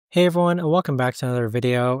Hey everyone, and welcome back to another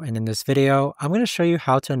video. And in this video, I'm going to show you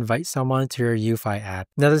how to invite someone to your Eufy app.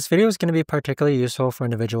 Now, this video is going to be particularly useful for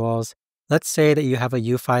individuals. Let's say that you have a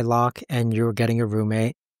Eufy lock and you're getting a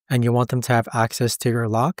roommate and you want them to have access to your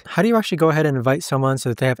lock. How do you actually go ahead and invite someone so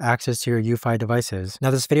that they have access to your Eufy devices?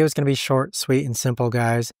 Now, this video is going to be short, sweet, and simple,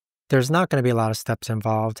 guys. There's not going to be a lot of steps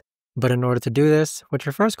involved. But in order to do this, what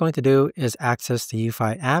you're first going to do is access the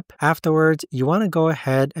Eufy app. Afterwards, you want to go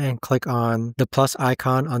ahead and click on the plus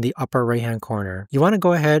icon on the upper right-hand corner. You want to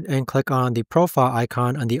go ahead and click on the profile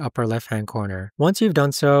icon on the upper left-hand corner. Once you've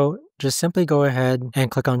done so, just simply go ahead and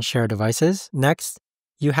click on Share Devices. Next,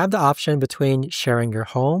 you have the option between sharing your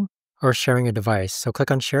home or sharing a device. So click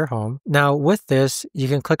on Share Home. Now with this, you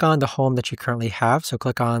can click on the home that you currently have. So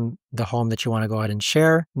click on the home that you want to go ahead and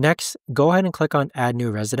share. Next, go ahead and click on Add New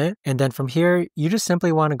Resident. And then from here, you just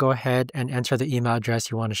simply want to go ahead and enter the email address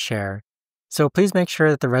you want to share. So please make sure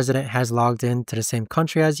that the resident has logged in to the same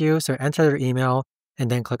country as you. So enter their email and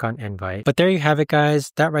then click on Invite. But there you have it,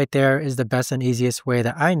 guys. That right there is the best and easiest way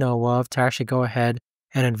that I know of to actually go ahead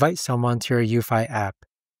and invite someone to your Eufy app.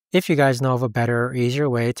 If you guys know of a better or easier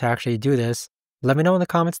way to actually do this, let me know in the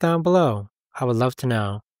comments down below. I would love to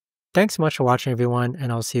know. Thanks so much for watching, everyone,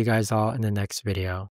 and I'll see you guys all in the next video.